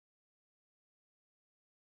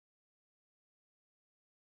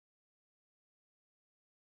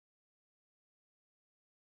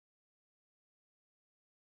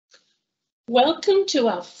Welcome to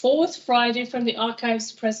our fourth Friday from the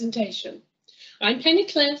Archives presentation. I'm Penny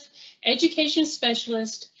Cliff, Education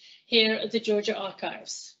Specialist here at the Georgia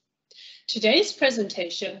Archives. Today's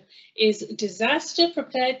presentation is Disaster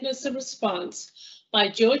Preparedness and Response by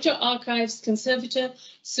Georgia Archives Conservator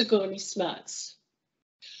Sigourney Smuts.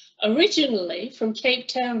 Originally from Cape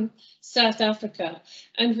Town, South Africa,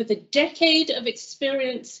 and with a decade of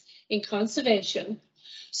experience in conservation,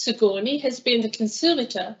 Sigourney has been the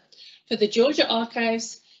conservator for the Georgia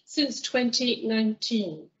Archives since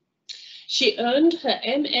 2019. She earned her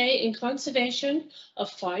MA in Conservation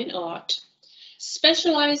of Fine Art,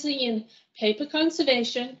 specializing in paper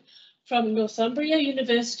conservation from Northumbria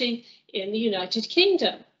University in the United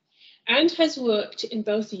Kingdom, and has worked in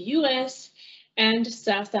both the US and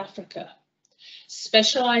South Africa,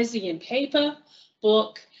 specializing in paper,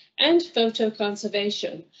 book, and photo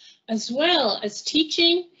conservation, as well as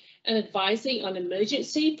teaching and advising on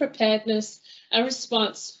emergency preparedness and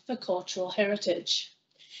response for cultural heritage.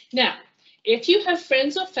 Now, if you have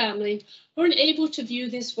friends or family who are unable to view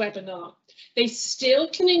this webinar, they still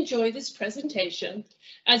can enjoy this presentation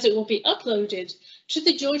as it will be uploaded to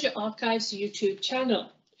the Georgia Archives YouTube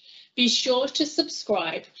channel. Be sure to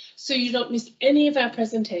subscribe so you don't miss any of our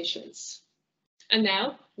presentations. And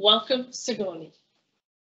now, welcome Sigourney.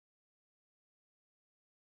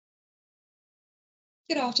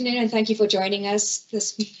 Good afternoon, and thank you for joining us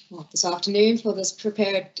this afternoon for this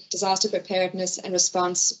Disaster Preparedness and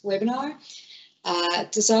Response webinar.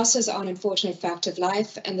 Disasters are an unfortunate fact of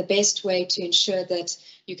life, and the best way to ensure that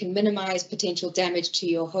you can minimize potential damage to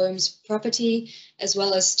your home's property, as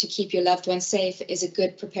well as to keep your loved ones safe, is a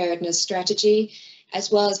good preparedness strategy,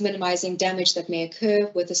 as well as minimizing damage that may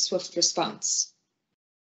occur with a swift response.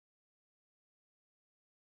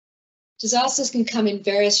 Disasters can come in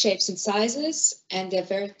various shapes and sizes, and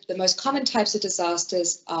the most common types of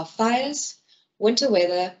disasters are fires, winter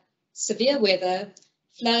weather, severe weather,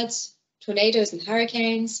 floods, tornadoes and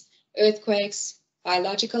hurricanes, earthquakes,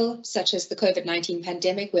 biological, such as the COVID-19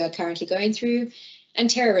 pandemic we are currently going through, and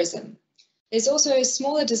terrorism. There's also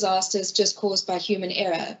smaller disasters just caused by human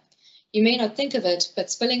error. You may not think of it,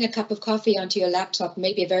 but spilling a cup of coffee onto your laptop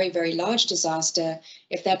may be a very, very large disaster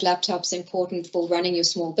if that laptop's important for running your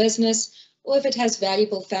small business, or if it has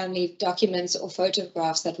valuable family documents or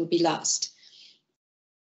photographs that would be lost.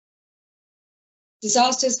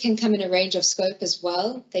 Disasters can come in a range of scope as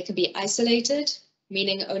well. They can be isolated,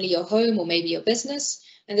 meaning only your home or maybe your business,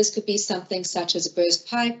 and this could be something such as a burst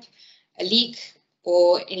pipe, a leak,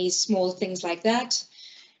 or any small things like that.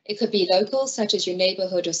 It could be local, such as your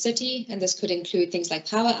neighborhood or city, and this could include things like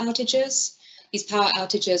power outages. These power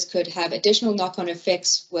outages could have additional knock-on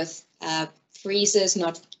effects with freezers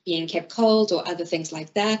not being kept cold or other things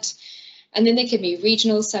like that. And then there can be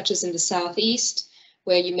regional, such as in the southeast,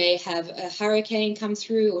 where you may have a hurricane come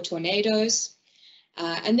through or tornadoes.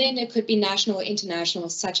 And then it could be national or international,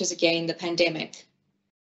 such as, again, the pandemic.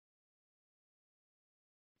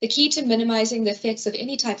 The key to minimizing the effects of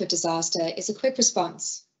any type of disaster is a quick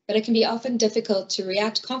response, but it can be often difficult to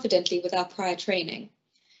react confidently without prior training.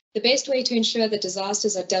 The best way to ensure that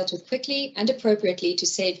disasters are dealt with quickly and appropriately to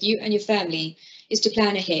save you and your family is to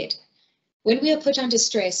plan ahead. When we are put under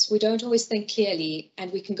stress, we don't always think clearly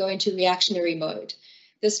and we can go into reactionary mode.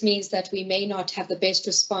 This means that we may not have the best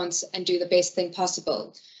response and do the best thing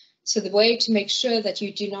possible. So the way to make sure that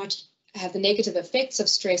you do not have the negative effects of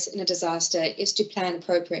stress in a disaster is to plan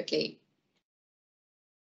appropriately.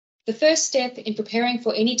 The first step in preparing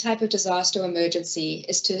for any type of disaster or emergency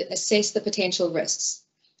is to assess the potential risks.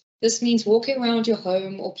 This means walking around your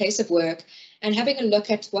home or place of work and having a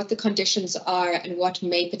look at what the conditions are and what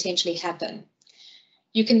may potentially happen.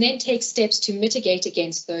 You can then take steps to mitigate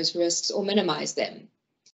against those risks or minimize them.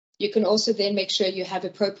 You can also then make sure you have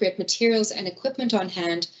appropriate materials and equipment on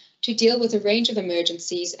hand to deal with a range of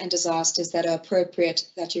emergencies and disasters that are appropriate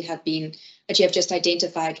that you have just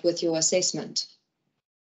identified with your assessment.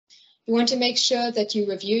 You want to make sure that you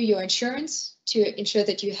review your insurance to ensure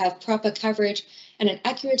that you have proper coverage and an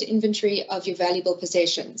accurate inventory of your valuable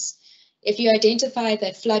possessions. If you identify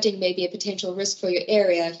that flooding may be a potential risk for your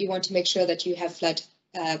area, you want to make sure that you have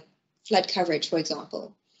flood coverage, for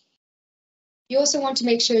example. You also want to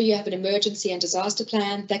make sure you have an emergency and disaster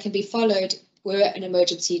plan that can be followed were an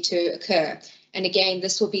emergency to occur. And again,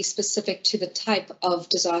 this will be specific to the type of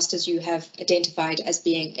disasters you have identified as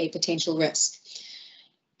being a potential risk.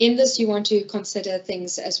 In this, you want to consider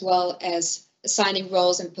things as well as assigning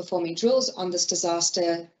roles and performing drills on this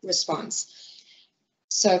disaster response.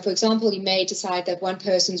 So, for example, you may decide that one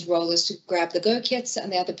person's role is to grab the go kits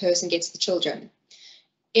and the other person gets the children.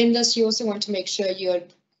 In this, you also want to make sure you're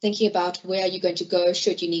thinking about where you're going to go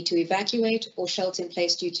should you need to evacuate or shelter in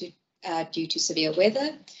place due to severe weather.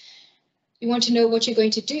 You want to know what you're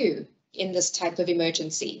going to do in this type of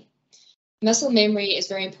emergency. Muscle memory is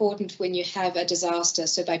very important when you have a disaster.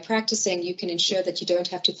 So by practicing, you can ensure that you don't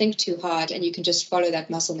have to think too hard and you can just follow that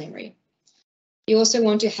muscle memory. You also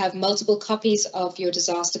want to have multiple copies of your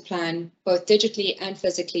disaster plan, both digitally and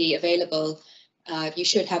physically available. You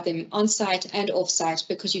should have them on site and off site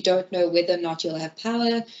because you don't know whether or not you'll have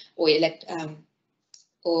power or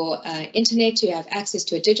internet to have access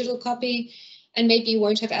to a digital copy. And maybe you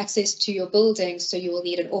won't have access to your building, so you will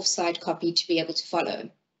need an off-site copy to be able to follow.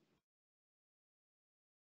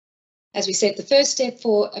 As we said, the first step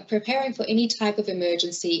for preparing for any type of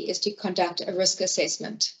emergency is to conduct a risk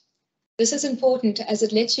assessment. This is important as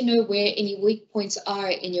it lets you know where any weak points are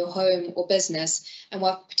in your home or business and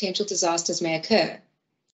what potential disasters may occur.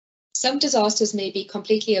 Some disasters may be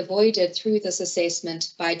completely avoided through this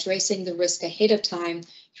assessment by addressing the risk ahead of time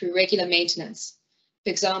through regular maintenance. For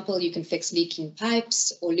example, you can fix leaking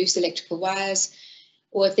pipes or loose electrical wires,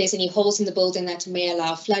 or if there's any holes in the building that may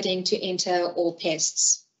allow flooding to enter or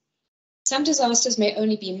pests. Some disasters may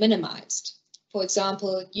only be minimized. For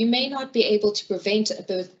example, you may not be able to prevent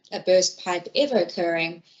a burst pipe ever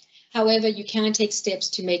occurring. However, you can take steps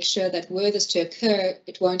to make sure that were this to occur,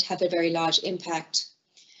 it won't have a very large impact.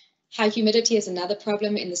 High humidity is another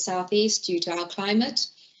problem in the southeast due to our climate.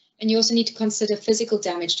 And you also need to consider physical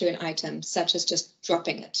damage to an item, such as just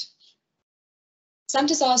dropping it. Some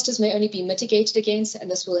disasters may only be mitigated against, and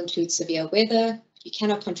this will include severe weather. You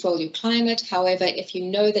cannot control your climate. However, if you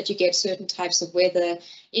know that you get certain types of weather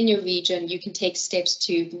in your region, you can take steps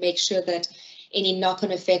to make sure that any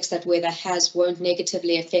knock-on effects that weather has won't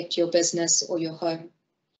negatively affect your business or your home.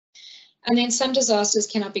 And then some disasters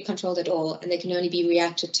cannot be controlled at all, and they can only be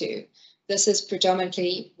reacted to. This is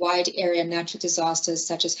predominantly wide area natural disasters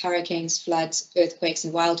such as hurricanes, floods, earthquakes,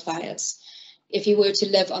 and wildfires. If you were to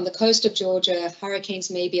live on the coast of Georgia, hurricanes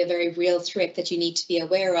may be a very real threat that you need to be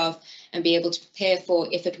aware of and be able to prepare for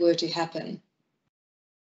if it were to happen.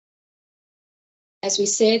 As we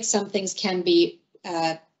said, some things can be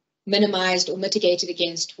minimized or mitigated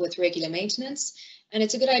against with regular maintenance. And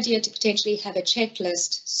it's a good idea to potentially have a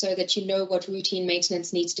checklist so that you know what routine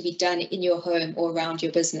maintenance needs to be done in your home or around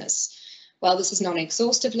your business. While this is not an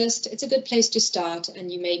exhaustive list, it's a good place to start,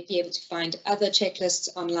 and you may be able to find other checklists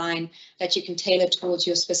online that you can tailor towards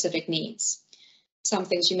your specific needs. Some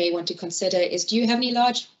things you may want to consider is, do you have any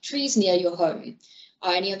large trees near your home?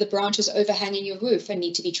 Are any of the branches overhanging your roof and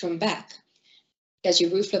need to be trimmed back? Does your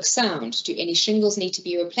roof look sound? Do any shingles need to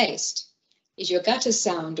be replaced? Is your gutters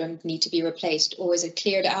sound and need to be replaced, or is it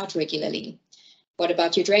cleared out regularly? What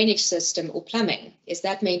about your drainage system or plumbing? Is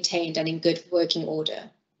that maintained and in good working order?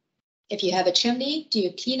 If you have a chimney, do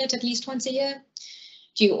you clean it at least once a year?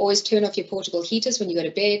 Do you always turn off your portable heaters when you go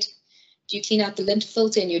to bed? Do you clean out the lint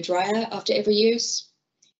filter in your dryer after every use?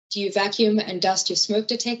 Do you vacuum and dust your smoke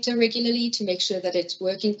detector regularly to make sure that it's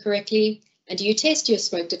working correctly? And do you test your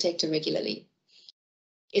smoke detector regularly?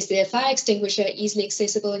 Is there a fire extinguisher easily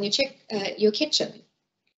accessible in your kitchen?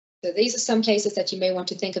 So these are some places that you may want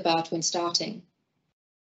to think about when starting.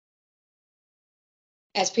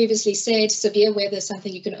 As previously said, severe weather is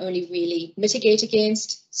something you can only really mitigate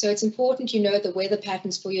against, so it's important you know the weather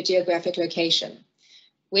patterns for your geographic location.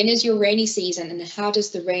 When is your rainy season, and how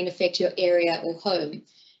does the rain affect your area or home?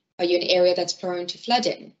 Are you an area that's prone to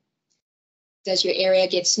flooding? Does your area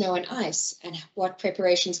get snow and ice, and what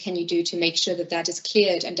preparations can you do to make sure that that is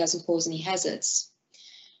cleared and doesn't cause any hazards?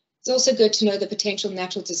 It's also good to know the potential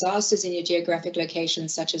natural disasters in your geographic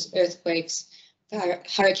locations, such as earthquakes,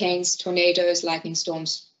 hurricanes, tornadoes, lightning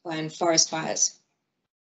storms, and forest fires.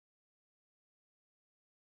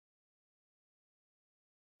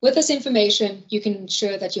 With this information, you can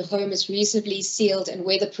ensure that your home is reasonably sealed and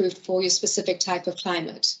weatherproof for your specific type of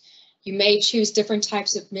climate. You may choose different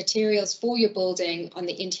types of materials for your building on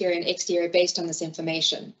the interior and exterior based on this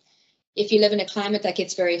information. If you live in a climate that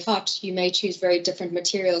gets very hot, you may choose very different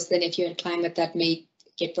materials than if you're in a climate that may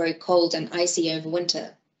get very cold and icy over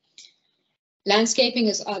winter. Landscaping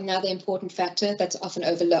is another important factor that's often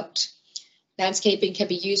overlooked. Landscaping can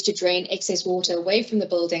be used to drain excess water away from the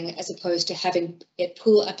building as opposed to having it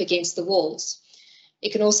pool up against the walls.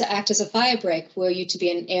 It can also act as a fire break were you to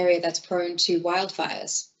be in an area that's prone to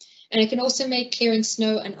wildfires. And it can also make clearing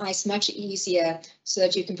snow and ice much easier so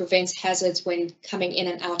that you can prevent hazards when coming in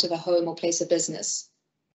and out of a home or place of business.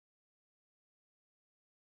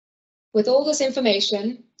 With all this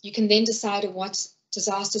information, you can then decide on what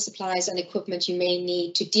disaster supplies and equipment you may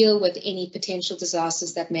need to deal with any potential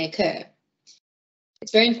disasters that may occur.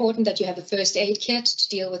 It's very important that you have a first aid kit to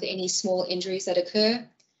deal with any small injuries that occur.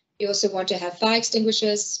 You also want to have fire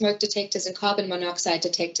extinguishers, smoke detectors, and carbon monoxide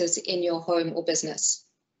detectors in your home or business.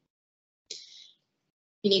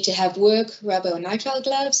 You need to have work, rubber, or nitrile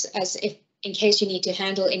gloves in case you need to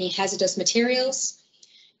handle any hazardous materials.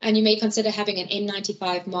 And you may consider having an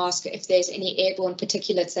N95 mask if there's any airborne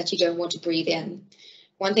particulates that you don't want to breathe in.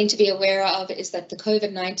 One thing to be aware of is that the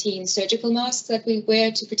COVID-19 surgical masks that we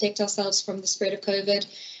wear to protect ourselves from the spread of COVID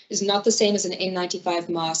is not the same as an N95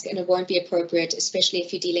 mask, and it won't be appropriate, especially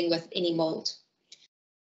if you're dealing with any mold.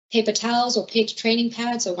 Paper towels or PET training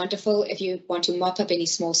pads are wonderful if you want to mop up any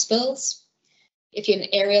small spills. If you're in an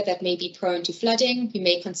area that may be prone to flooding, you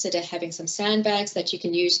may consider having some sandbags that you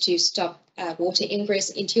can use to stop water ingress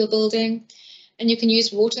into your building. And you can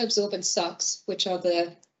use water-absorbent socks, which are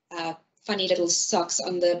the funny little socks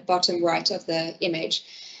on the bottom right of the image.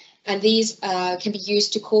 And these can be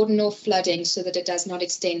used to cordon off flooding so that it does not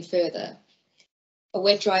extend further. A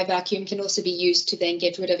wet-dry vacuum can also be used to then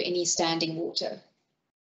get rid of any standing water.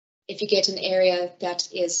 If you get an area that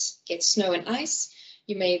gets snow and ice,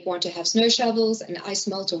 you may want to have snow shovels and ice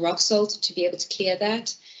melt or rock salt to be able to clear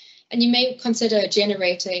that. And you may consider a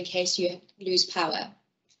generator in case you lose power.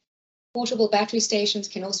 Portable battery stations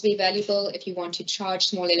can also be valuable if you want to charge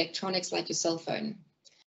small electronics like your cell phone.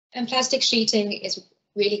 And plastic sheeting is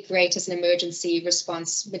really great as an emergency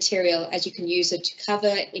response material, as you can use it to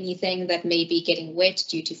cover anything that may be getting wet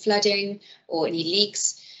due to flooding or any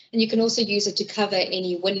leaks. And you can also use it to cover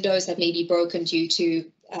any windows that may be broken due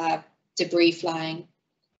to debris flying.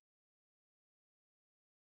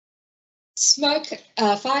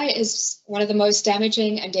 Fire is one of the most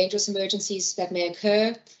damaging and dangerous emergencies that may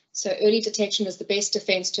occur. So early detection is the best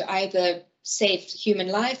defense to either save human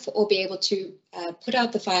life or be able to put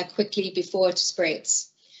out the fire quickly before it spreads.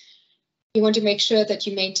 You want to make sure that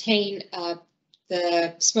you maintain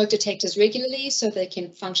the smoke detectors regularly so they can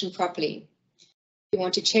function properly. You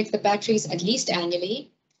want to check the batteries at least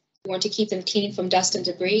annually. You want to keep them clean from dust and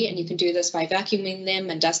debris, and you can do this by vacuuming them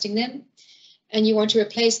and dusting them. And you want to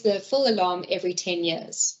replace the full alarm every 10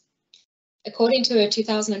 years. According to a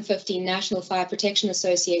 2015 National Fire Protection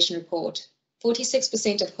Association report,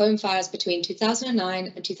 46% of home fires between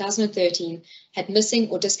 2009 and 2013 had missing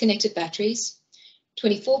or disconnected batteries,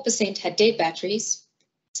 24% had dead batteries,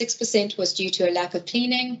 6% was due to a lack of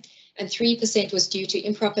cleaning, and 3% was due to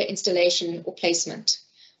improper installation or placement.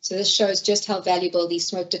 So this shows just how valuable these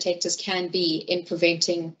smoke detectors can be in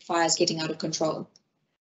preventing fires getting out of control.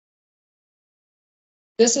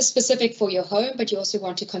 This is specific for your home, but you also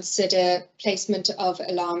want to consider placement of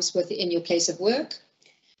alarms within your place of work.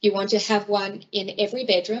 You want to have one in every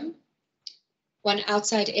bedroom, one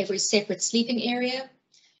outside every separate sleeping area,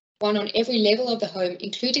 one on every level of the home,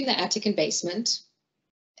 including the attic and basement,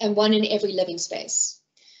 and one in every living space.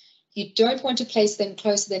 You don't want to place them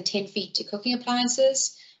closer than 10 feet to cooking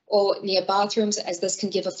appliances or near bathrooms, as this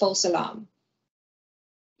can give a false alarm.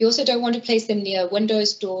 You also don't want to place them near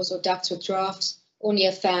windows, doors, or ducts with drafts, or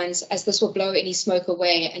near fans, as this will blow any smoke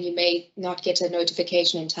away and you may not get a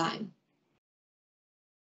notification in time.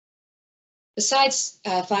 Besides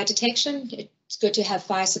fire detection, it's good to have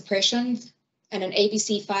fire suppression, and an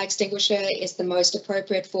ABC fire extinguisher is the most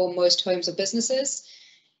appropriate for most homes or businesses.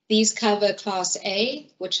 These cover Class A,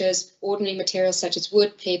 which is ordinary materials such as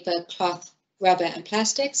wood, paper, cloth, rubber, and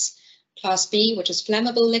plastics. Class B, which is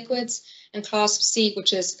flammable liquids, and Class C,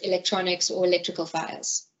 which is electronics or electrical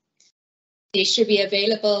fires. These should be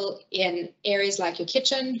available in areas like your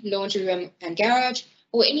kitchen, laundry room, and garage,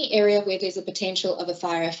 or any area where there's a potential of a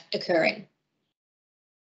fire occurring.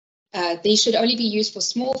 These should only be used for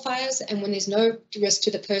small fires and when there's no risk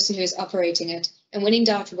to the person who is operating it, and when in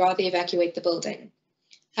doubt, rather evacuate the building.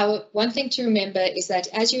 However, one thing to remember is that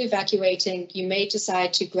as you're evacuating, you may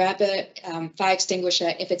decide to grab a fire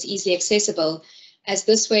extinguisher if it's easily accessible, as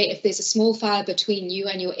this way, if there's a small fire between you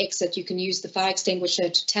and your exit, you can use the fire extinguisher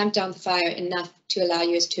to tamp down the fire enough to allow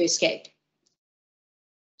you to escape.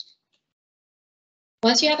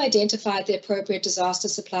 Once you have identified the appropriate disaster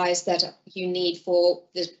supplies that you need for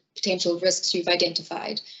the potential risks you've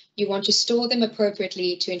identified, you want to store them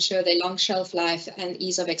appropriately to ensure their long shelf life and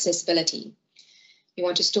ease of accessibility. You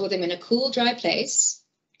want to store them in a cool, dry place,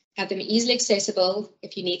 have them easily accessible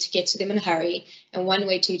if you need to get to them in a hurry, and one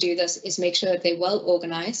way to do this is make sure that they're well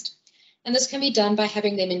organized. And this can be done by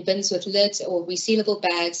having them in bins with lids or resealable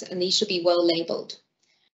bags, and these should be well labeled.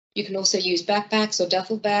 You can also use backpacks or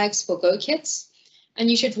duffel bags for go kits,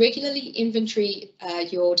 and you should regularly inventory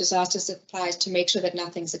your disaster supplies to make sure that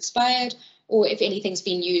nothing's expired or if anything's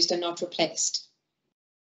been used and not replaced.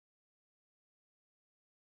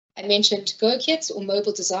 I mentioned go kits or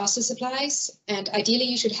mobile disaster supplies, and ideally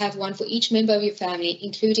you should have one for each member of your family,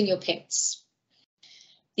 including your pets.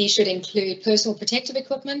 These should include personal protective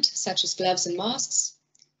equipment, such as gloves and masks,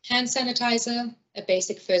 hand sanitizer, a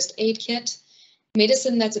basic first aid kit,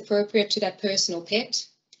 medicine that's appropriate to that person or pet,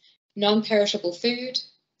 non-perishable food,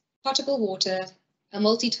 potable water, a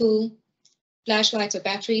multi-tool, flashlights or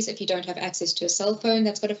batteries if you don't have access to a cell phone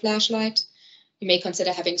that's got a flashlight. You may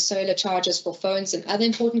consider having solar chargers for phones and other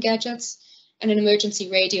important gadgets, and an emergency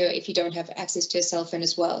radio if you don't have access to a cell phone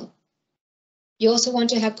as well. You also want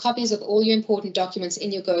to have copies of all your important documents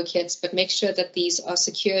in your Go kits, but make sure that these are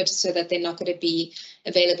secured so that they're not going to be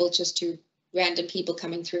available just to random people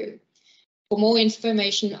coming through. For more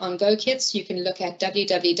information on Go kits, you can look at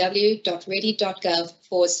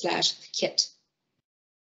www.ready.gov/kit.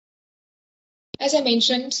 As I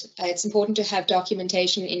mentioned, it's important to have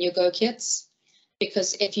documentation in your Go kits,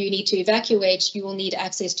 because if you need to evacuate, you will need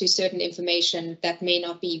access to certain information that may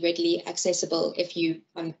not be readily accessible if you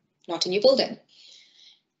are not in your building.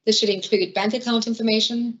 This should include bank account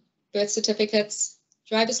information, birth certificates,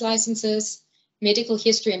 driver's licenses, medical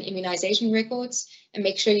history and immunization records, and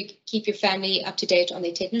make sure you keep your family up to date on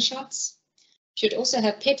their tetanus shots. You should also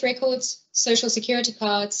have pet records, social security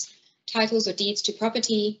cards, titles or deeds to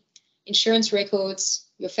property, insurance records,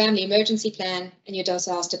 your family emergency plan, and your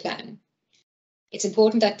disaster plan. It's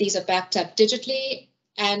important that these are backed up digitally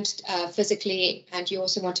and physically, and you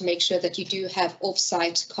also want to make sure that you do have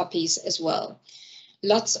off-site copies as well.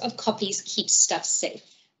 Lots of copies keep stuff safe,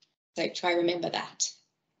 so try remember that.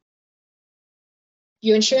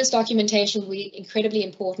 Your insurance documentation will be incredibly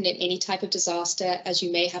important in any type of disaster, as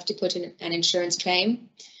you may have to put in an insurance claim.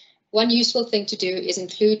 One useful thing to do is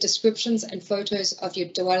include descriptions and photos of your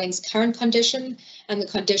dwelling's current condition and the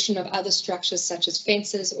condition of other structures such as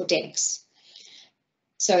fences or decks.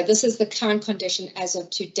 So this is the current condition as of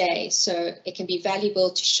today, so it can be valuable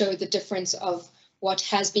to show the difference of what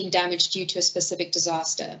has been damaged due to a specific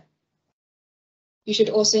disaster. You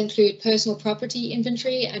should also include personal property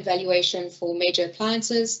inventory and valuation for major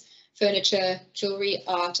appliances, furniture, jewelry,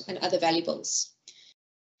 art, and other valuables.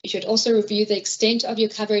 You should also review the extent of your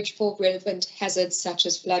coverage for relevant hazards such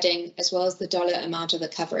as flooding, as well as the dollar amount of the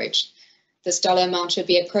coverage. This dollar amount should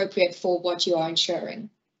be appropriate for what you are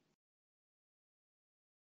insuring.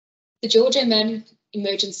 The Georgia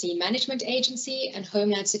Emergency Management Agency and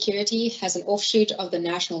Homeland Security has an offshoot of the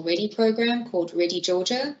National Ready program called Ready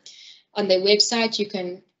Georgia. On their website, you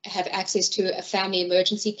can have access to a family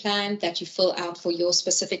emergency plan that you fill out for your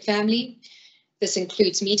specific family. This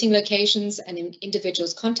includes meeting locations and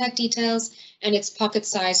individuals' contact details, and it's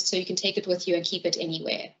pocket-sized so you can take it with you and keep it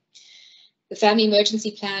anywhere. The family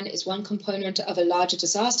emergency plan is one component of a larger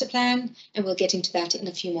disaster plan, and we'll get into that in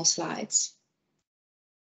a few more slides.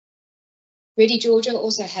 Ready Georgia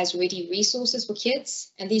also has Ready resources for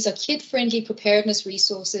kids, and these are kid-friendly preparedness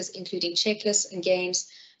resources, including checklists and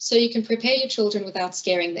games, so you can prepare your children without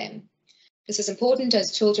scaring them. This is important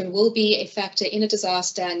as children will be a factor in a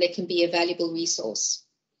disaster and they can be a valuable resource.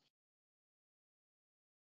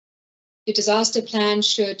 Your disaster plan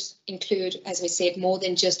should include, as we said, more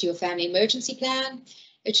than just your family emergency plan.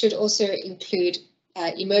 It should also include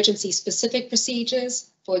emergency-specific procedures.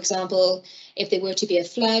 For example, if there were to be a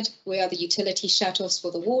flood, where are the utility shutoffs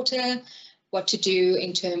for the water, what to do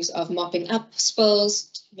in terms of mopping up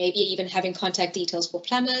spills, maybe even having contact details for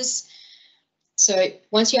plumbers. So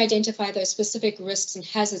once you identify those specific risks and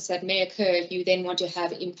hazards that may occur, you then want to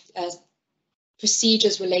have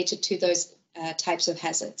procedures related to those types of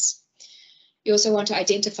hazards. You also want to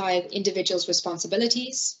identify individuals'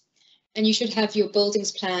 responsibilities, and you should have your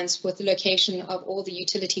buildings plans with the location of all the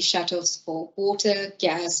utility shutoffs for water,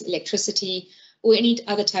 gas, electricity, or any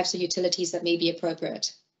other types of utilities that may be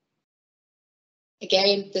appropriate.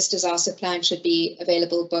 Again, this disaster plan should be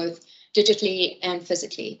available both digitally and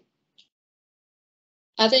physically.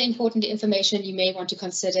 Other important information you may want to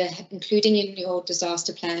consider including in your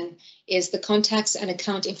disaster plan is the contacts and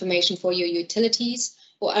account information for your utilities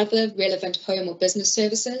or other relevant home or business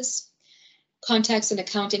services, contacts and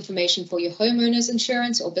account information for your homeowner's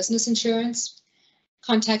insurance or business insurance,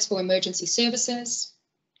 contacts for emergency services,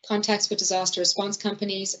 contacts for disaster response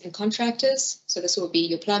companies and contractors. So this will be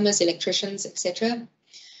your plumbers, electricians, etc.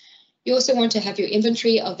 You also want to have your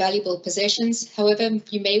inventory of valuable possessions. However,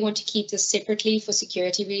 you may want to keep this separately for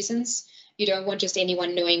security reasons. You don't want just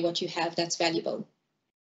anyone knowing what you have that's valuable.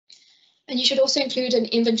 And you should also include an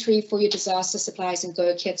inventory for your disaster supplies and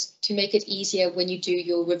Go kits to make it easier when you do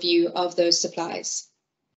your review of those supplies.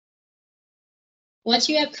 Once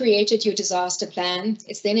you have created your disaster plan,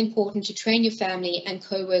 it's then important to train your family and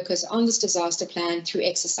co-workers on this disaster plan through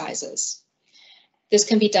exercises. This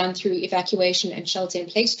can be done through evacuation and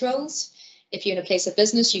shelter-in-place drills. If you're in a place of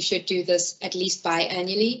business, you should do this at least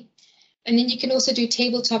biannually. And then you can also do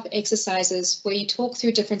tabletop exercises where you talk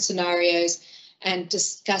through different scenarios and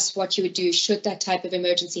discuss what you would do should that type of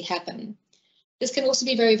emergency happen. This can also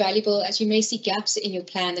be very valuable as you may see gaps in your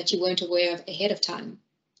plan that you weren't aware of ahead of time.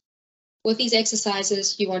 With these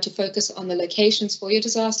exercises, you want to focus on the locations for your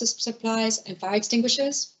disaster supplies and fire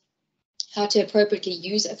extinguishers, how to appropriately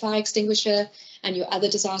use a fire extinguisher and your other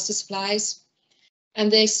disaster supplies,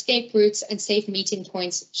 and the escape routes and safe meeting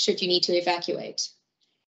points should you need to evacuate.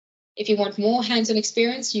 If you want more hands-on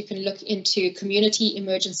experience, you can look into community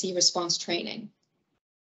emergency response training.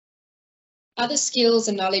 Other skills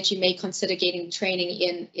and knowledge you may consider getting training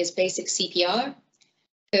in is basic CPR,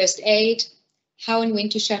 first aid, how and when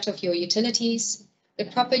to shut off your utilities, the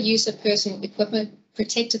proper use of personal equipment,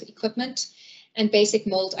 protective equipment, and basic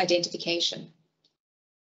mold identification.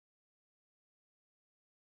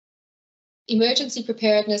 Emergency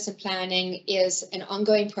preparedness and planning is an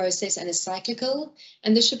ongoing process and is cyclical,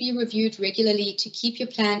 and this should be reviewed regularly to keep your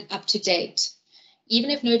plan up to date. Even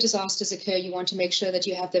if no disasters occur, you want to make sure that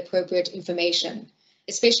you have the appropriate information,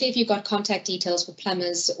 especially if you've got contact details for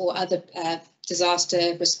plumbers or other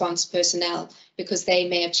disaster response personnel, because they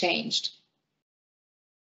may have changed.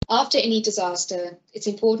 After any disaster, it's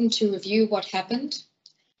important to review what happened,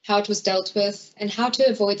 how it was dealt with, and how to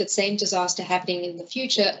avoid that same disaster happening in the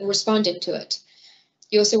future or responding to it.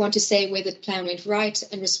 You also want to say where the plan went right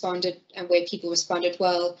and where people responded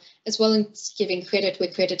well as giving credit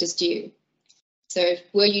where credit is due. So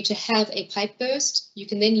were you to have a pipe burst, you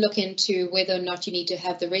can then look into whether or not you need to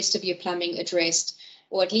have the rest of your plumbing addressed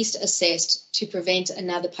or at least assessed to prevent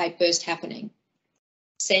another pipe burst happening.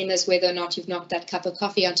 Same as whether or not you've knocked that cup of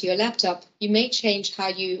coffee onto your laptop, you may change how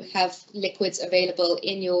you have liquids available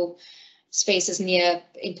in your spaces near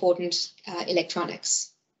important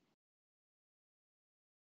electronics.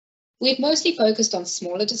 We've mostly focused on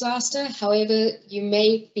smaller disaster. However, you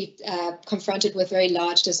may be confronted with very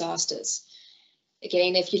large disasters.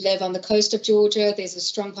 Again, if you live on the coast of Georgia, there's a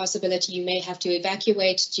strong possibility you may have to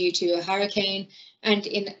evacuate due to a hurricane. And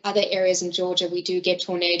in other areas in Georgia, we do get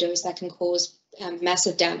tornadoes that can cause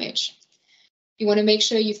massive damage. You want to make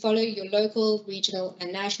sure you follow your local, regional,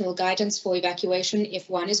 and national guidance for evacuation if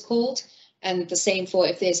one is called, and the same for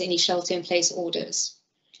if there's any shelter-in-place orders.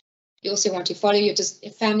 You also want to follow your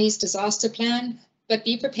family's disaster plan, but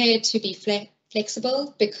be prepared to be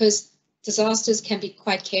flexible because disasters can be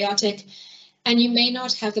quite chaotic, and you may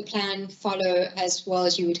not have the plan follow as well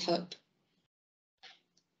as you would hope.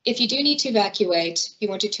 If you do need to evacuate, you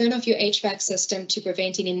want to turn off your HVAC system to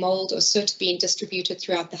prevent any mold or soot being distributed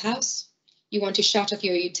throughout the house. You want to shut off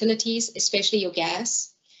your utilities, especially your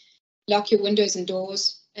gas, lock your windows and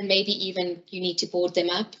doors, and maybe even you need to board them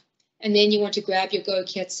up. And then you want to grab your go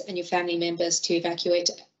kits and your family members to evacuate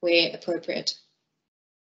where appropriate.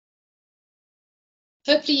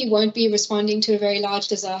 Hopefully you won't be responding to a very large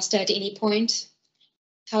disaster at any point.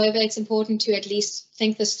 However, it's important to at least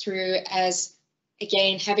think this through as,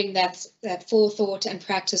 again, having that forethought and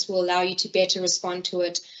practice will allow you to better respond to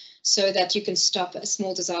it so that you can stop a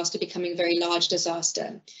small disaster becoming a very large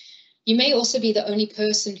disaster. You may also be the only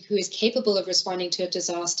person who is capable of responding to a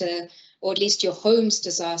disaster, or at least your home's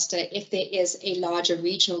disaster, if there is a larger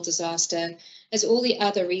regional disaster, as all the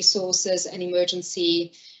other resources and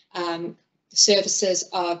emergency services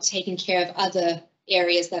are taking care of other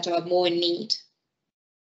areas that are more in need.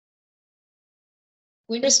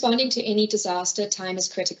 When responding to any disaster, time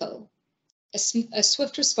is critical. A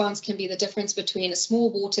swift response can be the difference between a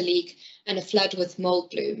small water leak and a flood with mold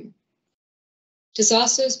bloom.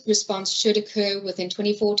 Disaster response should occur within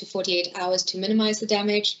 24 to 48 hours to minimize the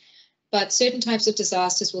damage, but certain types of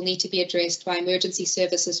disasters will need to be addressed by emergency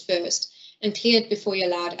services first and cleared before you're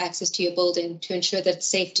allowed access to your building to ensure that it's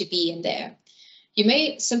safe to be in there. You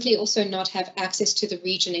may simply also not have access to the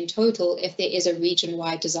region in total if there is a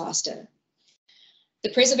region-wide disaster. The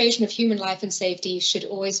preservation of human life and safety should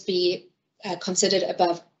always be considered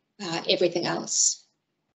above everything else.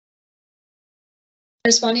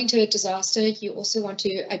 Responding to a disaster, you also want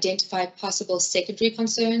to identify possible secondary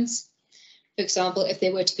concerns. For example, if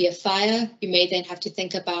there were to be a fire, you may then have to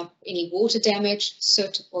think about any water damage,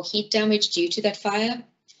 soot, or heat damage due to that fire.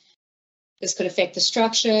 This could affect the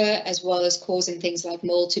structure as well as causing things like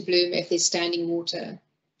mold to bloom if there's standing water.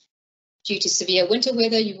 Due to severe winter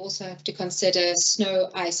weather, you also have to consider snow,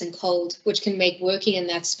 ice, and cold, which can make working in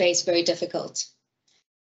that space very difficult.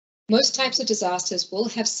 Most types of disasters will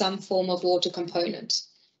have some form of water component.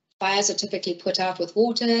 Fires are typically put out with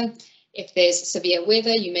water. If there's severe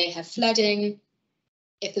weather, you may have flooding.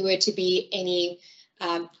 If there were to be any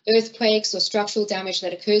earthquakes or structural damage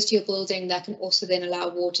that occurs to your building, that can also then allow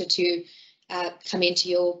water to come into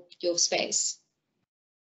your space.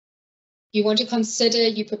 You want to consider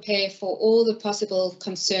you prepare for all the possible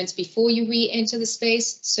concerns before you re-enter the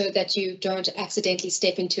space so that you don't accidentally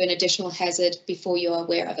step into an additional hazard before you are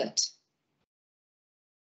aware of it.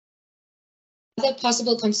 Other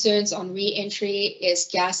possible concerns on re-entry is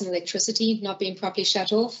gas and electricity not being properly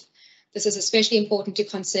shut off. This is especially important to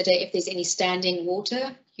consider if there's any standing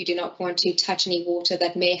water. You do not want to touch any water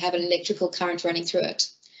that may have an electrical current running through it.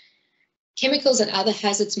 Chemicals and other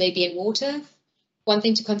hazards may be in water. One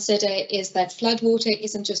thing to consider is that flood water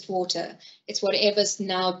isn't just water. It's whatever's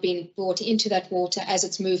now been brought into that water as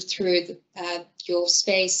it's moved through your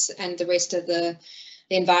space and the rest of the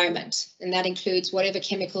environment. And that includes whatever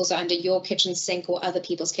chemicals are under your kitchen sink or other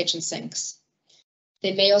people's kitchen sinks.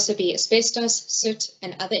 There may also be asbestos, soot,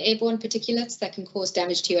 and other airborne particulates that can cause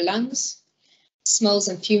damage to your lungs. Smells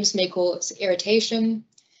and fumes may cause irritation.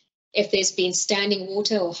 If there's been standing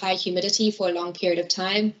water or high humidity for a long period of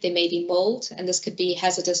time, there may be mold, and this could be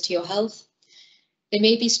hazardous to your health. There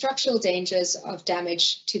may be structural dangers of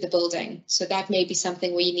damage to the building. So that may be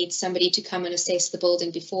something where you need somebody to come and assess the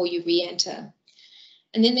building before you re-enter.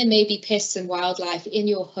 And then there may be pests and wildlife in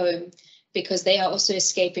your home because they are also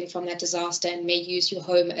escaping from that disaster and may use your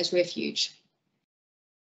home as refuge.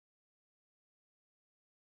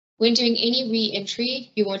 When doing any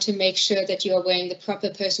re-entry, you want to make sure that you are wearing the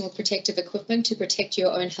proper personal protective equipment to protect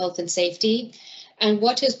your own health and safety. And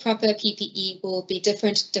what is proper PPE will be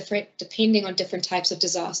different depending on different types of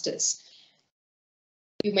disasters.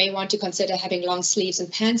 You may want to consider having long sleeves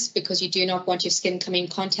and pants because you do not want your skin coming in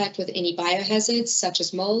contact with any biohazards such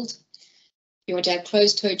as mold. You want to have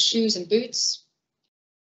closed-toed shoes and boots.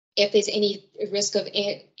 If there's any risk of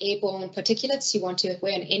airborne particulates, you want to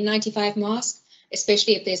wear an N95 mask,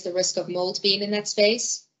 especially if there's the risk of mold being in that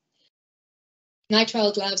space.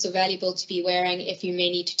 Nitrile gloves are valuable to be wearing if you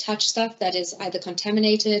may need to touch stuff that is either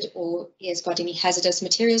contaminated or has got any hazardous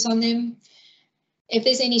materials on them. If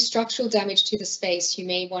there's any structural damage to the space, you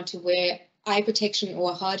may want to wear eye protection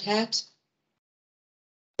or a hard hat.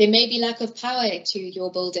 There may be lack of power to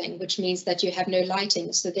your building, which means that you have no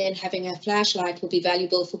lighting. So then having a flashlight will be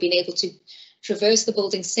valuable for being able to traverse the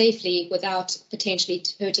building safely without potentially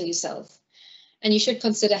hurting yourself. And you should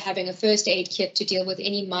consider having a first aid kit to deal with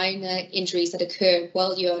any minor injuries that occur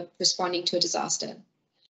while you're responding to a disaster.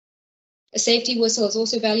 A safety whistle is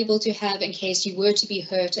also valuable to have in case you were to be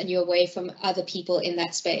hurt and you're away from other people in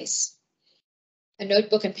that space. A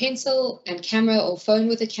notebook and pencil and camera or phone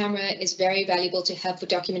with a camera is very valuable to have for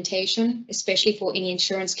documentation, especially for any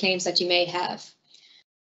insurance claims that you may have.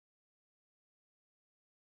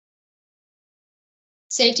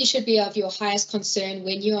 Safety should be of your highest concern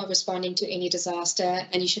when you are responding to any disaster,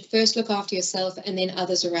 and you should first look after yourself and then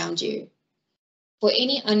others around you. For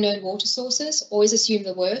any unknown water sources, always assume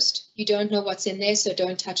the worst. You don't know what's in there, so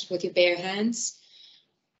don't touch it with your bare hands.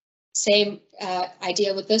 Same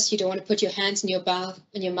idea with this. You don't want to put your hands in your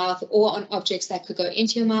mouth or on objects that could go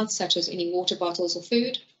into your mouth, such as any water bottles or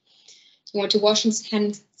food. You want to wash and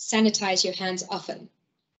sanitize your hands often.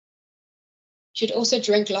 You should also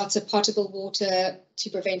drink lots of potable water to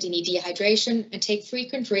prevent any dehydration and take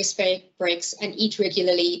frequent rest breaks and eat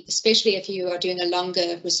regularly, especially if you are doing a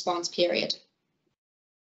longer response period.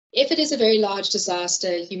 If it is a very large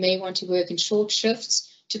disaster, you may want to work in short shifts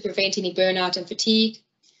to prevent any burnout and fatigue.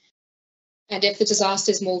 And if the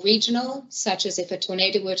disaster is more regional, such as if a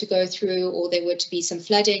tornado were to go through or there were to be some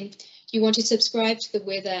flooding, you want to subscribe to the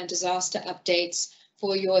weather and disaster updates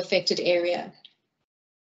for your affected area.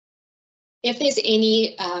 If there's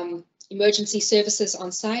any emergency services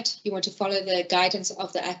on site, you want to follow the guidance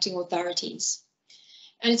of the acting authorities.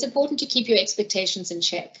 And it's important to keep your expectations in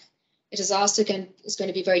check. A disaster is going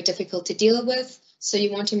to be very difficult to deal with, so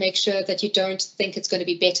you want to make sure that you don't think it's going to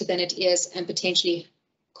be better than it is and potentially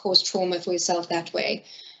cause trauma for yourself that way.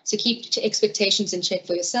 So keep expectations in check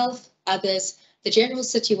for yourself, others, the general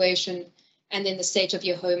situation, and then the state of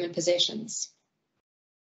your home and possessions.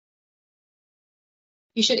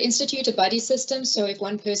 You should institute a buddy system, so if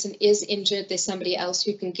one person is injured, there's somebody else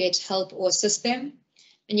who can get help or assist them.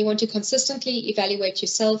 And you want to consistently evaluate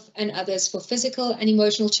yourself and others for physical and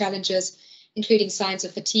emotional challenges, including signs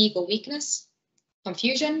of fatigue or weakness,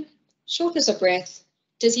 confusion, shortness of breath,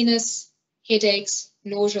 dizziness, headaches,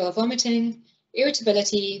 nausea or vomiting,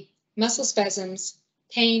 irritability, muscle spasms,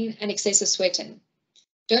 pain, and excessive sweating.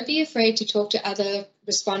 Don't be afraid to talk to other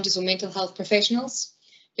responders or mental health professionals,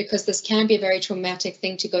 because this can be a very traumatic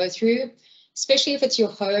thing to go through, especially if it's your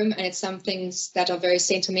home and it's some things that are very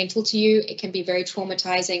sentimental to you. It can be very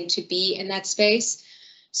traumatizing to be in that space.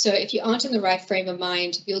 So if you aren't in the right frame of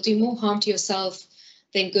mind, you'll do more harm to yourself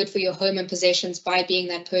than good for your home and possessions by being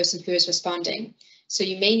that person who is responding. So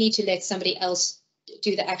you may need to let somebody else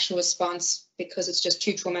do the actual response because it's just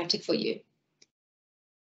too traumatic for you.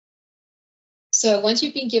 So once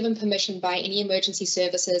you've been given permission by any emergency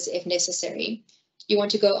services, if necessary, you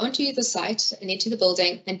want to go onto the site and into the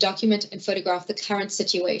building and document and photograph the current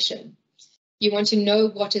situation. You want to know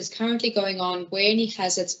what is currently going on, where any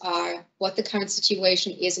hazards are, what the current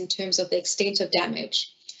situation is in terms of the extent of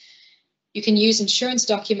damage. You can use insurance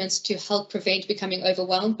documents to help prevent becoming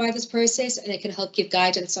overwhelmed by this process, and it can help give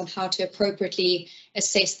guidance on how to appropriately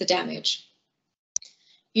assess the damage.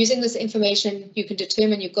 Using this information, you can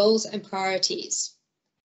determine your goals and priorities.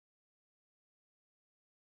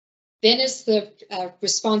 Then is the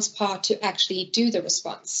response part to actually do the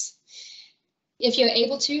response. If you're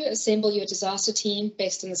able to assemble your disaster team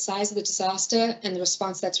based on the size of the disaster and the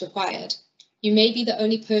response that's required, you may be the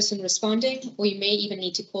only person responding, or you may even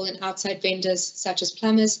need to call in outside vendors such as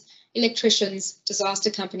plumbers, electricians, disaster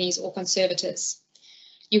companies, or conservators.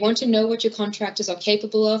 You want to know what your contractors are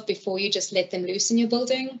capable of before you just let them loose in your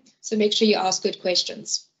building, so make sure you ask good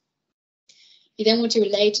questions. You then want to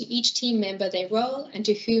relay to each team member their role and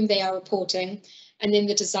to whom they are reporting, and then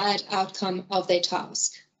the desired outcome of their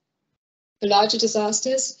task. For larger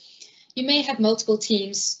disasters, you may have multiple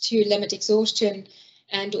teams to limit exhaustion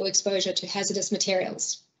and or exposure to hazardous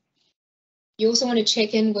materials. You also want to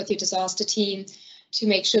check in with your disaster team to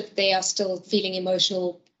make sure that they are still feeling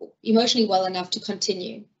emotionally well enough to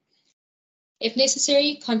continue. If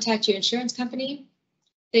necessary, contact your insurance company.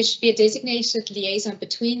 There should be a designated liaison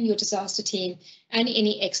between your disaster team and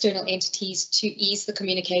any external entities to ease the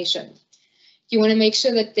communication. You want to make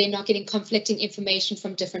sure that they're not getting conflicting information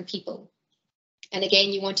from different people. And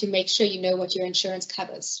again, you want to make sure you know what your insurance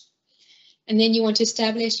covers. And then you want to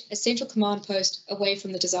establish a central command post away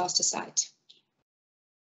from the disaster site.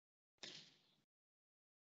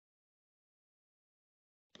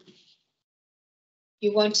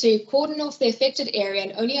 You want to cordon off the affected area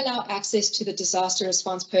and only allow access to the disaster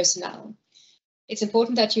response personnel. It's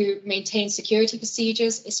important that you maintain security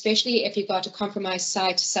procedures, especially if you've got a compromised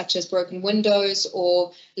site such as broken windows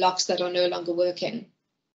or locks that are no longer working.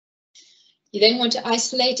 You then want to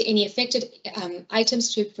isolate any affected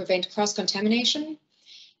items to prevent cross-contamination,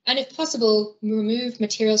 and if possible, remove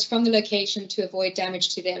materials from the location to avoid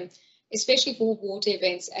damage to them, especially for water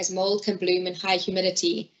events, as mold can bloom in high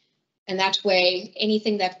humidity. And that way,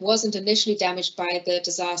 anything that wasn't initially damaged by the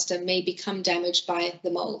disaster may become damaged by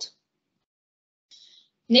the mold.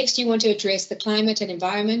 Next, you want to address the climate and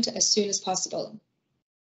environment as soon as possible.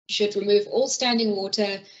 You should remove all standing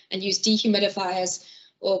water and use dehumidifiers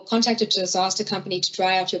or contact a disaster company to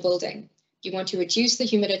dry out your building. You want to reduce the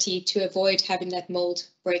humidity to avoid having that mold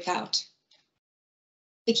break out.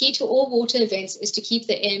 The key to all water events is to keep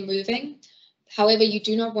the air moving. However, you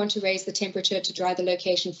do not want to raise the temperature to dry the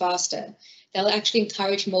location faster. They'll actually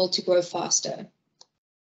encourage mold to grow faster.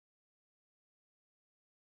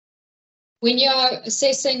 When you are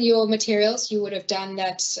assessing your materials, you would have done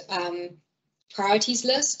that priorities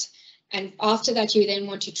list. And after that, you then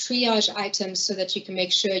want to triage items so that you can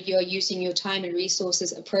make sure you're using your time and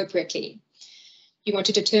resources appropriately. You want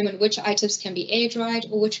to determine which items can be air dried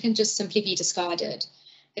or which can just simply be discarded.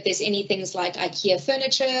 If there's any things like IKEA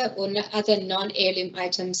furniture or other non-heirloom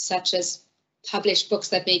items such as published books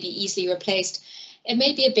that may be easily replaced, it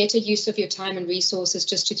may be a better use of your time and resources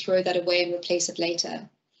just to throw that away and replace it later.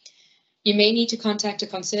 You may need to contact a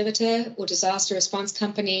conservator or disaster response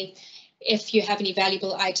company if you have any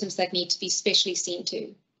valuable items that need to be specially seen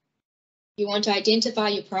to. You want to identify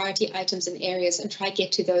your priority items and areas and try to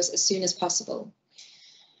get to those as soon as possible.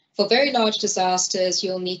 For very large disasters,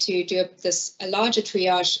 you'll need to do a larger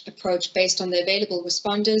triage approach based on the available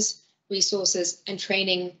responders, resources, and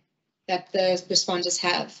training that the responders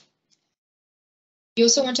have. You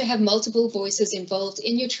also want to have multiple voices involved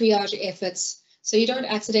in your triage efforts so you don't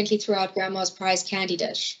accidentally throw out grandma's prize candy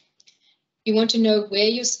dish. You want to know where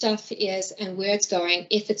your stuff is and where it's going,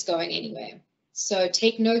 if it's going anywhere. So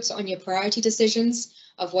take notes on your priority decisions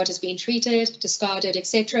of what is being treated, discarded,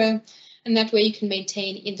 etc. And that way you can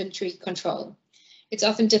maintain inventory control. It's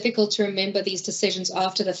often difficult to remember these decisions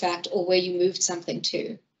after the fact or where you moved something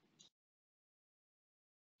to.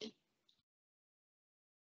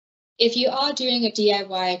 If you are doing a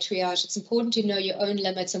DIY triage, it's important to know your own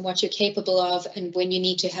limits and what you're capable of and when you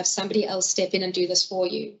need to have somebody else step in and do this for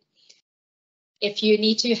you. If you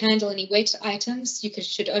need to handle any wet items, you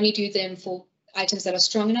should only do them for items that are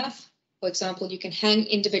strong enough. For example, you can hang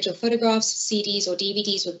individual photographs, CDs or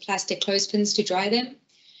DVDs with plastic clothespins to dry them.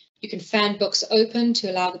 You can fan books open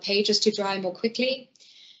to allow the pages to dry more quickly.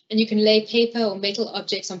 And you can lay paper or metal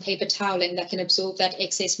objects on paper toweling that can absorb that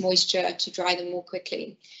excess moisture to dry them more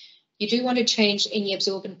quickly. You do want to change any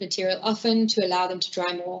absorbent material often to allow them to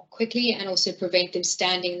dry more quickly and also prevent them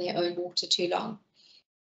standing in their own water too long.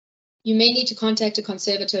 You may need to contact a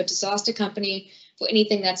conservator or disaster company for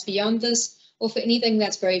anything that's beyond this or for anything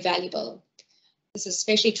that's very valuable. This is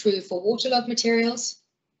especially true for waterlogged materials,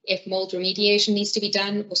 if mold remediation needs to be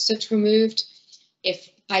done or soot removed, if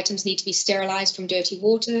items need to be sterilized from dirty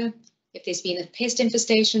water, if there's been a pest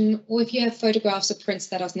infestation, or if you have photographs or prints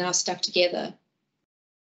that are now stuck together.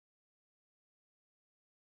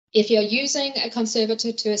 If you're using a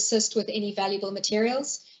conservator to assist with any valuable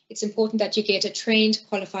materials, it's important that you get a trained,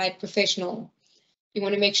 qualified professional. You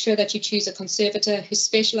want to make sure that you choose a conservator who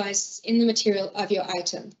specializes in the material of your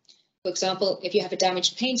item. For example, if you have a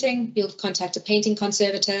damaged painting, you'll contact a painting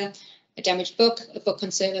conservator, a damaged book, a book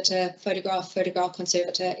conservator, photograph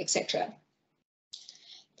conservator, etc.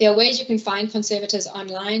 There are ways you can find conservators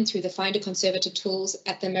online through the Find a Conservator tools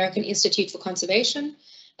at the American Institute for Conservation,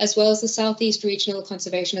 as well as the Southeast Regional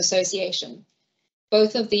Conservation Association.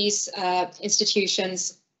 Both of these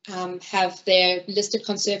institutions have their listed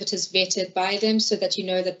conservators vetted by them so that you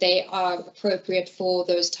know that they are appropriate for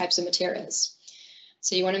those types of materials.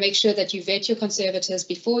 So you want to make sure that you vet your conservators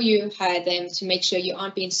before you hire them to make sure you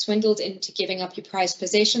aren't being swindled into giving up your prized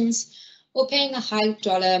possessions or paying a high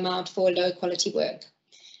dollar amount for low quality work.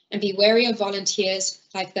 And be wary of volunteers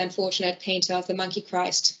like the unfortunate painter of the Monkey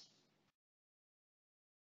Christ.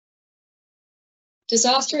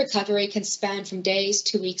 Disaster recovery can span from days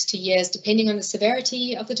to weeks to years, depending on the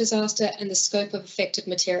severity of the disaster and the scope of affected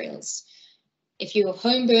materials. If your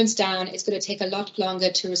home burns down, it's going to take a lot longer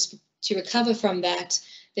to recover from that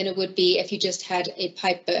than it would be if you just had a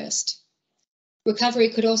pipe burst. Recovery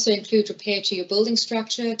could also include repair to your building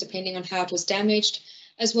structure, depending on how it was damaged,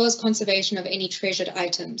 as well as conservation of any treasured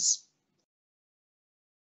items.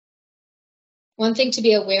 One thing to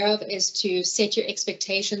be aware of is to set your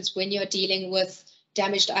expectations when you're dealing with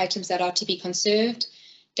damaged items that are to be conserved.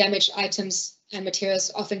 Damaged items and materials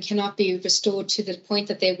often cannot be restored to the point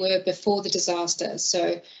that they were before the disaster.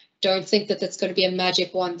 So don't think that that's going to be a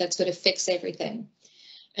magic wand that's going to fix everything.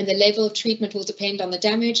 And the level of treatment will depend on the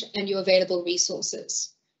damage and your available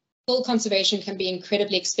resources. Full conservation can be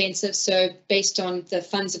incredibly expensive, so based on the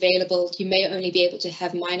funds available, you may only be able to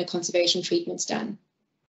have minor conservation treatments done.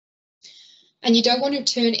 And you don't want to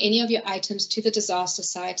return any of your items to the disaster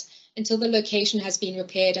site until the location has been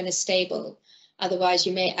repaired and is stable. Otherwise,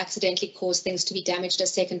 you may accidentally cause things to be damaged a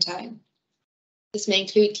second time. This may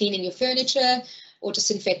include cleaning your furniture or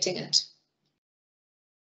disinfecting it.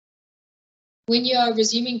 When you are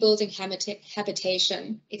resuming building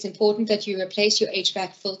habitation, it's important that you replace your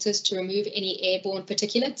HVAC filters to remove any airborne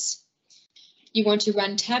particulates. You want to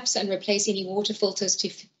run taps and replace any water filters to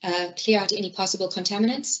clear out any possible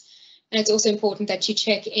contaminants. And it's also important that you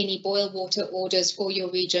check any boil water orders for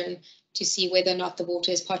your region to see whether or not the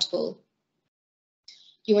water is potable.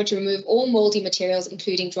 You want to remove all moldy materials,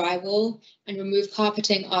 including drywall, and remove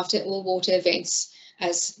carpeting after all water events,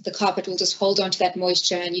 as the carpet will just hold on to that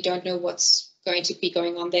moisture and you don't know what's going to be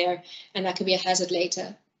going on there, and that can be a hazard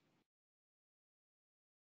later.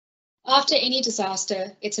 After any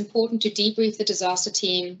disaster, it's important to debrief the disaster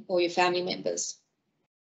team or your family members.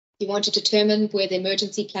 You want to determine where the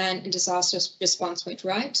emergency plan and disaster response went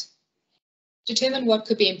right. Determine what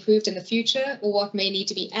could be improved in the future or what may need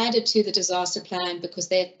to be added to the disaster plan because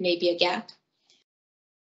there may be a gap.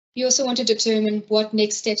 You also want to determine what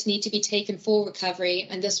next steps need to be taken for recovery,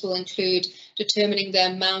 and this will include determining the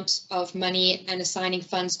amount of money and assigning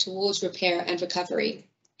funds towards repair and recovery.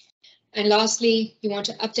 And lastly, you want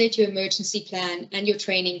to update your emergency plan and your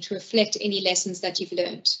training to reflect any lessons that you've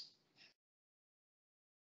learned.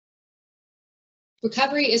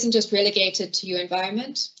 Recovery isn't just relegated to your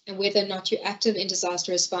environment, and whether or not you're active in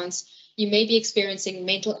disaster response, you may be experiencing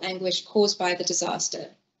mental anguish caused by the disaster.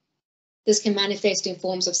 This can manifest in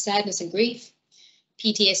forms of sadness and grief,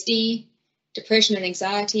 PTSD, depression and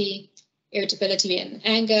anxiety, irritability and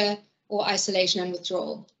anger, or isolation and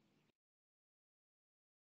withdrawal.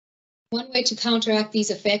 One way to counteract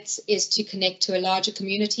these effects is to connect to a larger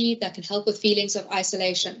community that can help with feelings of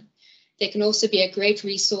isolation. They can also be a great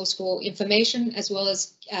resource for information as well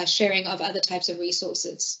as sharing of other types of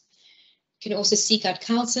resources. You can also seek out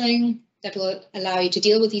counseling that will allow you to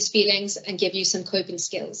deal with these feelings and give you some coping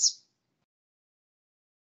skills.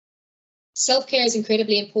 Self-care is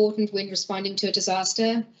incredibly important when responding to a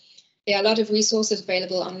disaster. There are a lot of resources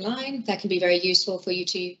available online that can be very useful for you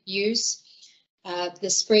to use.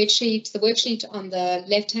 The worksheet on the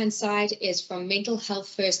left-hand side is from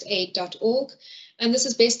mentalhealthfirstaid.org, and this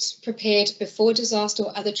is best prepared before disaster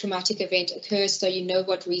or other traumatic event occurs so you know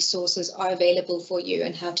what resources are available for you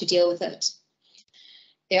and how to deal with it.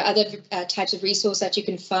 There are other types of resource that you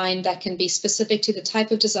can find that can be specific to the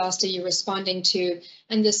type of disaster you're responding to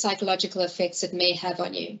and the psychological effects it may have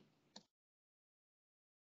on you.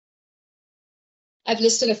 I've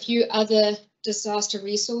listed a few other disaster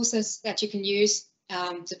resources that you can use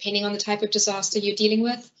depending on the type of disaster you're dealing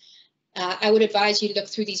with. I would advise you look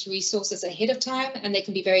through these resources ahead of time, and they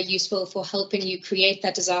can be very useful for helping you create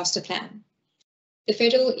that disaster plan. The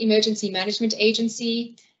Federal Emergency Management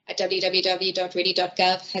Agency at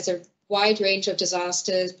www.ready.gov has a wide range of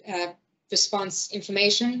disaster response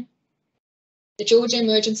information. The Georgia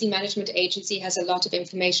Emergency Management Agency has a lot of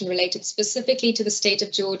information related specifically to the state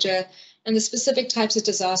of Georgia and the specific types of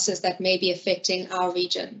disasters that may be affecting our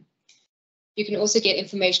region. You can also get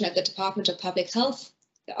information at the Department of Public Health,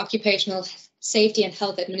 the Occupational Safety and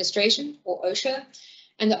Health Administration, or OSHA,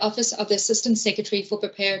 and the Office of the Assistant Secretary for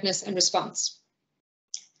Preparedness and Response.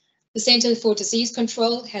 The Center for Disease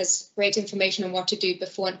Control has great information on what to do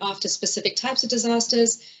before and after specific types of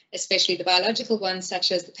disasters, especially the biological ones, such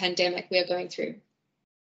as the pandemic we are going through.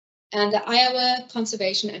 And the Iowa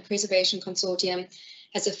Conservation and Preservation Consortium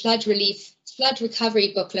has a flood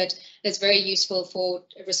recovery booklet that's very useful for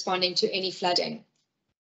responding to any flooding.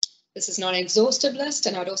 This is not an exhaustive list,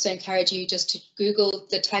 and I would also encourage you just to Google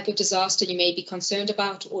the type of disaster you may be concerned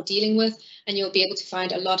about or dealing with, and you'll be able to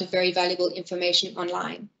find a lot of very valuable information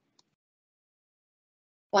online.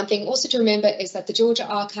 One thing also to remember is that the Georgia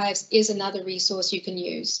Archives is another resource you can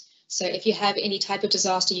use. So if you have any type of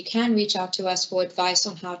disaster, you can reach out to us for advice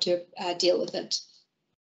on how to deal with it.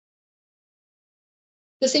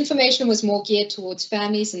 This information was more geared towards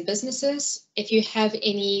families and businesses. If you have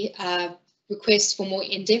any requests for more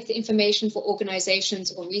in-depth information for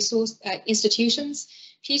organizations or resource institutions,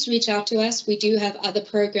 please reach out to us. We do have other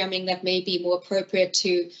programming that may be more appropriate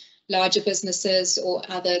to larger businesses or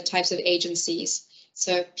other types of agencies.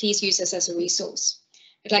 So please use this as a resource.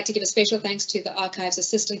 I'd like to give a special thanks to the Archives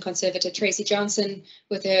Assistant Conservator, Tracy Johnson,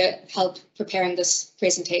 with her help preparing this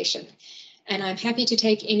presentation. And I'm happy to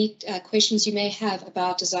take any questions you may have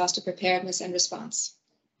about disaster preparedness and response.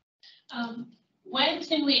 When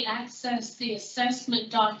can we access the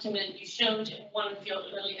assessment document you showed in one of your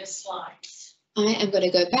earlier slides? I am going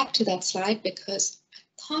to go back to that slide because I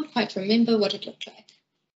can't quite remember what it looked like.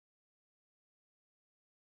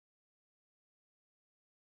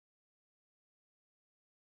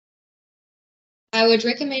 I would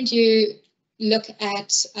recommend you look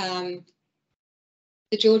at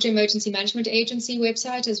the Georgia Emergency Management Agency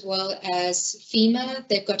website as well as FEMA.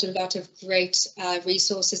 They've got a lot of great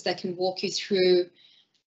resources that can walk you through.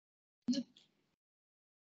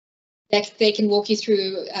 They can walk you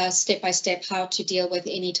through step by step how to deal with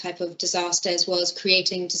any type of disaster, as well as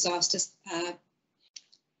creating disaster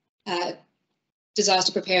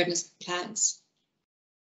preparedness plans.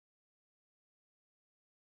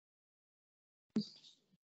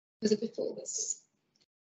 Was it before this?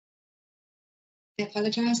 I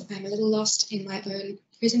apologize, I'm a little lost in my own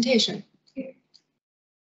presentation. There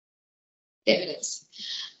it is.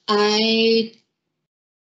 I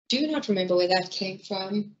do not remember where that came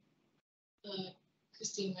from.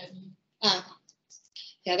 Christine Redden.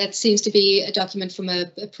 Yeah, that seems to be a document from a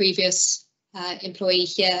previous employee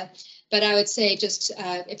here. But I would say just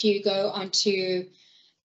if you go onto,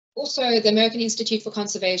 also the American Institute for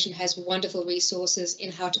Conservation has wonderful resources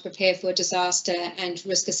in how to prepare for a disaster and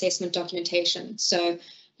risk assessment documentation. So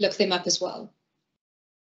look them up as well.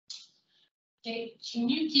 Okay, can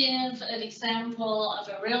you give an example of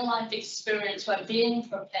a real life experience where being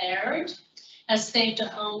prepared has saved a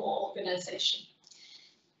home or organization?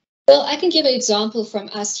 Well, I can give an example from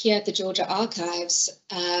us here at the Georgia Archives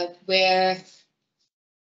where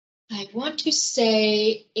I want to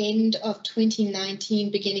say end of 2019,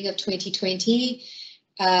 beginning of 2020,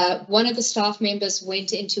 one of the staff members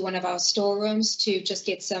went into one of our storerooms to just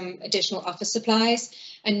get some additional office supplies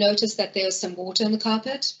and noticed that there was some water on the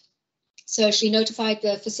carpet. So she notified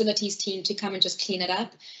the facilities team to come and just clean it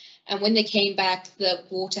up. And when they came back, the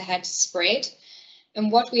water had spread. And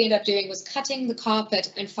what we ended up doing was cutting the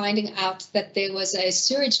carpet and finding out that there was a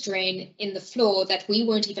sewage drain in the floor that we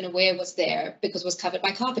weren't even aware was there because it was covered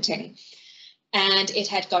by carpeting. And it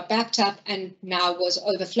had got backed up and now was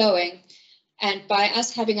overflowing. And by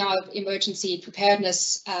us having our emergency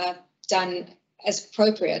preparedness done as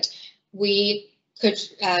appropriate, we could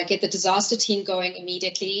get the disaster team going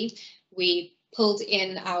immediately. We pulled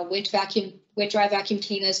in our wet-dry vacuum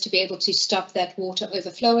cleaners to be able to stop that water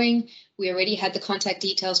overflowing. We already had the contact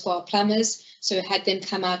details for our plumbers, so we had them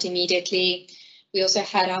come out immediately. We also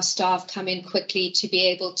had our staff come in quickly to be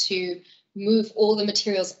able to move all the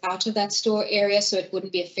materials out of that store area so it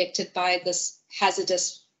wouldn't be affected by this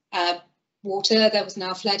hazardous water that was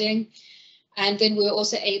now flooding. And then we were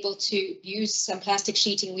also able to use some plastic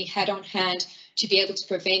sheeting we had on hand to be able to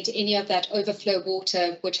prevent any of that overflow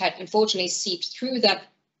water, which had unfortunately seeped through that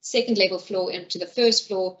second level floor into the first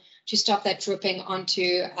floor, to stop that dripping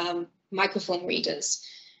onto microfilm readers.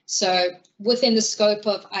 So within the scope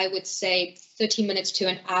of, I would say, 30 minutes to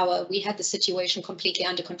an hour, we had the situation completely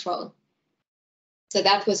under control. So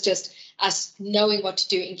that was just us knowing what to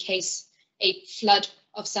do in case a flood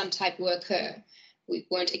of some type will occur. We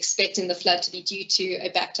weren't expecting the flood to be due to a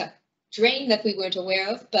backed up drain that we weren't aware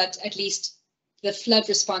of, but at least the flood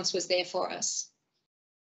response was there for us.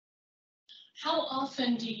 How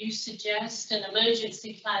often do you suggest an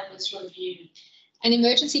emergency plan is reviewed? An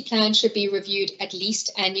emergency plan should be reviewed at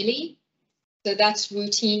least annually. So that's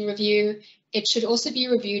routine review. It should also be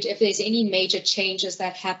reviewed if there's any major changes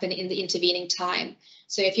that happen in the intervening time.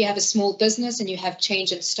 So if you have a small business and you have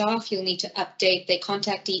change in staff, you'll need to update their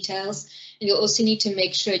contact details. And you'll also need to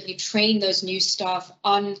make sure you train those new staff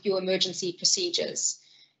on your emergency procedures.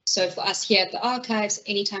 So for us here at the archives,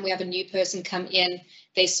 anytime we have a new person come in,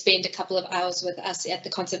 they spend a couple of hours with us at the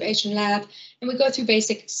conservation lab, and we go through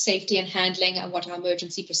basic safety and handling and what our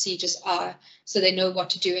emergency procedures are, so they know what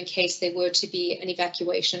to do in case there were to be an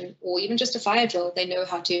evacuation or even just a fire drill. They know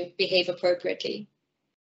how to behave appropriately.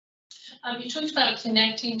 You talked about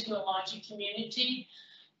connecting to a larger community.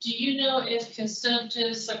 Do you know if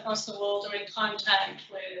conservators across the world are in contact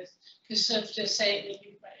with conservators, say, in the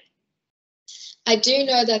Ukraine? I do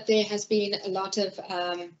know that there has been a lot of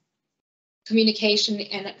communication,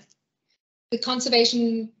 and the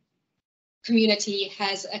conservation community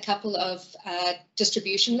has a couple of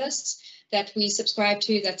distribution lists that we subscribe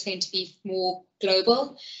to that tend to be more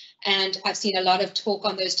global. And I've seen a lot of talk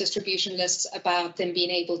on those distribution lists about them being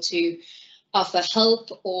able to offer help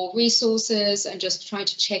or resources and just trying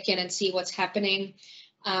to check in and see what's happening.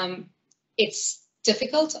 It's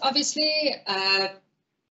difficult, obviously.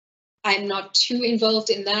 I'm not too involved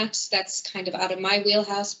in that. That's kind of out of my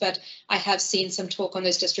wheelhouse, but I have seen some talk on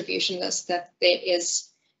those distribution lists that there is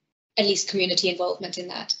at least community involvement in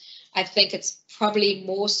that. I think it's probably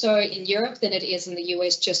more so in Europe than it is in the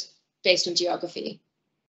US, just based on geography.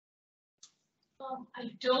 I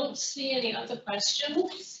don't see any other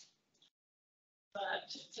questions,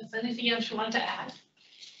 but if there's anything else you want to add?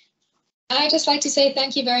 I'd just like to say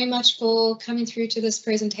thank you very much for coming through to this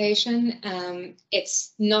presentation.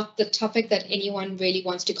 It's not the topic that anyone really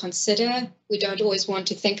wants to consider. We don't always want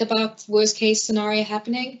to think about worst case scenario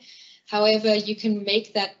happening. However, you can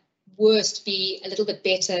make that worst be a little bit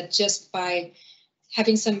better just by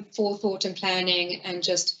having some forethought and planning and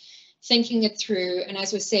just thinking it through. And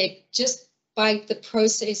as we said, just by the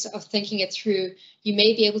process of thinking it through, you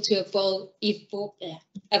may be able to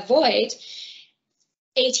avoid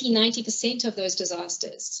 80–90% of those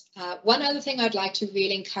disasters. One other thing I'd like to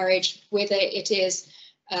really encourage, whether it is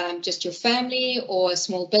just your family or a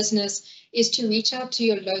small business, is to reach out to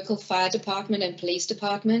your local fire department and police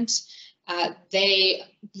department. They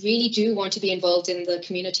really do want to be involved in the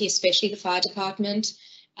community, especially the fire department.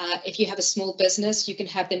 If you have a small business, you can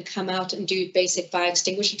have them come out and do basic fire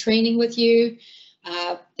extinguisher training with you.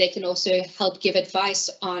 They can also help give advice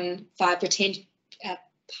on fire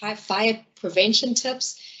prevention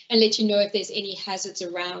tips and let you know if there's any hazards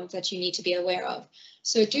around that you need to be aware of.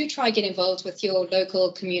 So do try get involved with your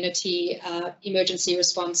local community emergency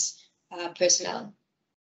response personnel.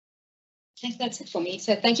 I think that's it for me.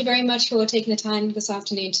 So thank you very much for taking the time this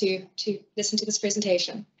afternoon to listen to this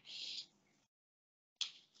presentation.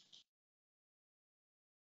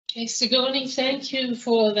 Okay, Sigourney, thank you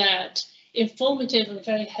for that informative and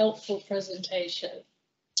very helpful presentation.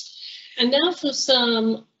 And now for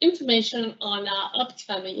some information on our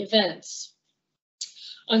upcoming events.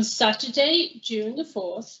 On Saturday, June the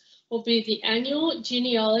 4th, will be the annual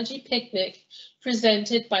genealogy picnic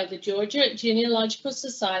presented by the Georgia Genealogical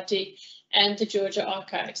Society and the Georgia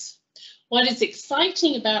Archives. What is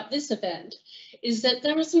exciting about this event is that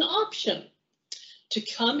there is an option to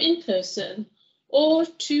come in person or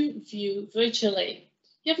to view virtually.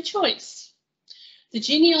 You have a choice. The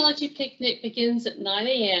genealogy picnic begins at 9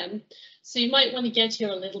 a.m., so you might want to get here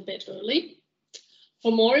a little bit early.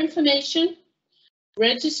 For more information,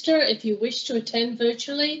 register if you wish to attend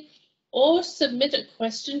virtually or submit a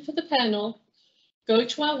question for the panel. Go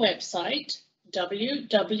to our website,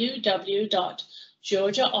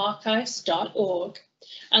 www.georgiaarchives.org,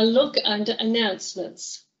 and look under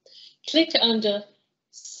announcements. Click under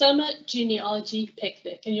Summer Genealogy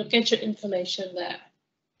Picnic and you'll get your information there.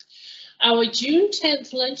 Our June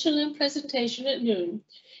 10th lunch and learn presentation at noon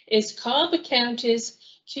is Cobb County's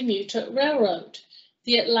commuter railroad,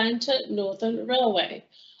 the Atlanta Northern Railway.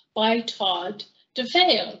 by Todd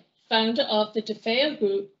DeFeo, founder of the DeFeo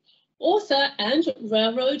Group, author and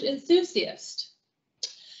railroad enthusiast.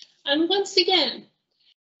 And once again,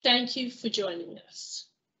 thank you for joining us.